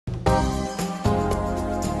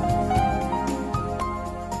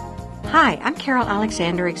Hi, I'm Carol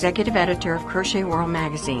Alexander, Executive Editor of Crochet World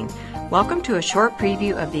Magazine. Welcome to a short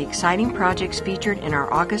preview of the exciting projects featured in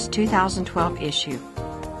our August 2012 issue.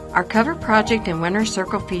 Our cover project and winter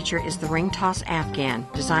circle feature is the Ring Toss Afghan,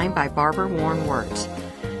 designed by Barbara Warren Works.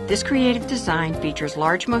 This creative design features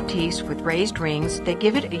large motifs with raised rings that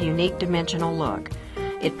give it a unique dimensional look.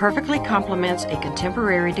 It perfectly complements a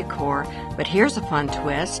contemporary decor, but here's a fun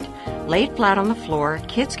twist. Laid flat on the floor,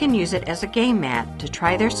 kids can use it as a game mat to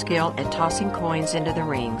try their skill at tossing coins into the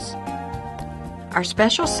rings. Our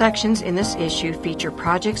special sections in this issue feature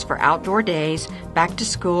projects for outdoor days, back to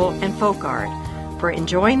school, and folk art. For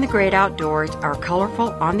enjoying the great outdoors, our colorful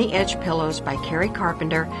On the Edge pillows by Carrie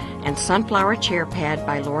Carpenter and Sunflower Chair Pad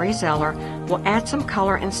by Lori Zeller will add some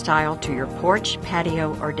color and style to your porch,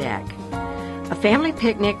 patio, or deck. A family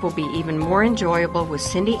picnic will be even more enjoyable with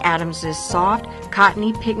Cindy Adams's soft,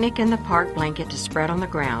 cottony picnic in the park blanket to spread on the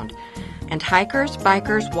ground. And hikers,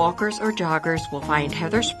 bikers, walkers, or joggers will find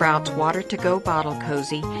Heather Sprout's water-to-go bottle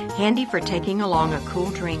cozy handy for taking along a cool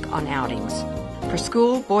drink on outings. For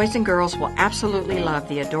school, boys and girls will absolutely love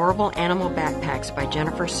the adorable animal backpacks by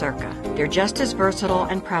Jennifer Circa. They're just as versatile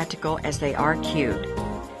and practical as they are cute.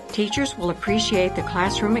 Teachers will appreciate the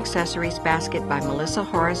classroom accessories basket by Melissa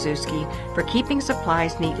Horozewski for keeping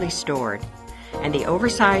supplies neatly stored. And the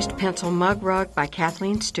oversized pencil mug rug by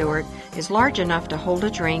Kathleen Stewart is large enough to hold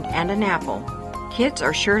a drink and an apple. Kids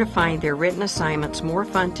are sure to find their written assignments more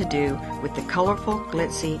fun to do with the colorful,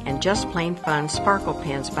 glitzy, and just plain fun sparkle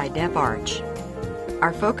pens by Deb Arch.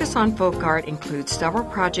 Our focus on folk art includes several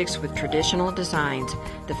projects with traditional designs.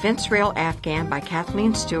 The Fence Rail Afghan by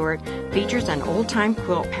Kathleen Stewart features an old-time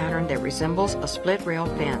quilt pattern that resembles a split-rail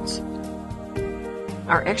fence.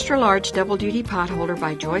 Our extra-large double-duty potholder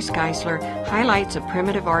by Joyce Geisler highlights a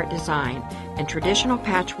primitive art design, and traditional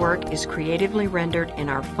patchwork is creatively rendered in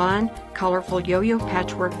our fun, colorful yo-yo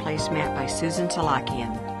patchwork placemat by Susan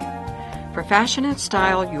Salakian. For fashion and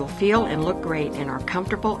style, you'll feel and look great in our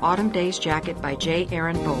comfortable Autumn Days jacket by J.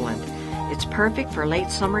 Aaron Boland. It's perfect for late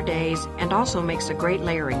summer days and also makes a great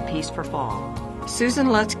layering piece for fall. Susan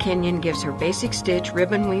Lutz Kenyon gives her basic stitch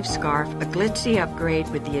ribbon weave scarf a glitzy upgrade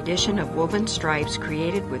with the addition of woven stripes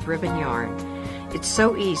created with ribbon yarn. It's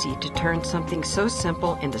so easy to turn something so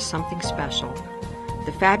simple into something special.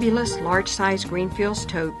 The fabulous large-size Greenfields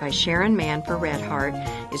tote by Sharon Mann for Red Heart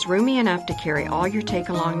is roomy enough to carry all your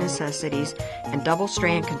take-along necessities, and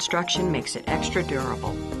double-strand construction makes it extra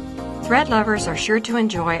durable. Thread lovers are sure to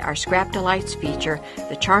enjoy our Scrap Delights feature,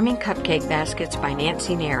 the Charming Cupcake Baskets by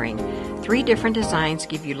Nancy Naring. 3 different designs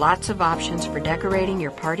give you lots of options for decorating your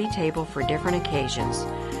party table for different occasions.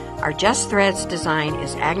 Our Just Threads design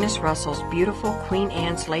is Agnes Russell's beautiful Queen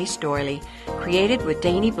Anne's lace doily, created with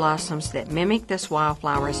dainty blossoms that mimic this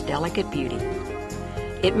wildflower's delicate beauty.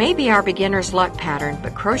 It may be our beginner's luck pattern,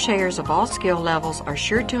 but crocheters of all skill levels are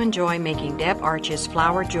sure to enjoy making Deb Arch's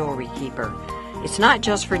flower jewelry keeper. It's not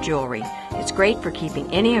just for jewelry. It's great for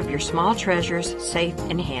keeping any of your small treasures safe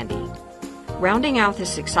and handy. Rounding out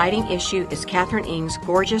this exciting issue is Catherine Ing's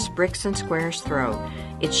gorgeous Bricks and Squares throw.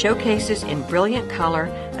 It showcases in brilliant color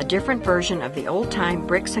a different version of the old-time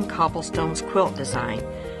bricks and cobblestones quilt design.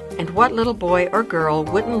 And what little boy or girl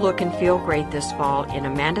wouldn't look and feel great this fall in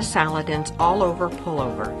Amanda Saladin's all-over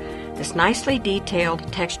pullover? This nicely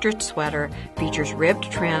detailed textured sweater features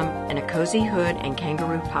ribbed trim and a cozy hood and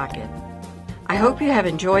kangaroo pocket. I hope you have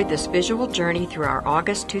enjoyed this visual journey through our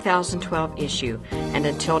August 2012 issue, and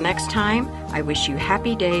until next time, I wish you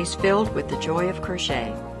happy days filled with the joy of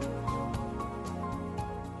crochet.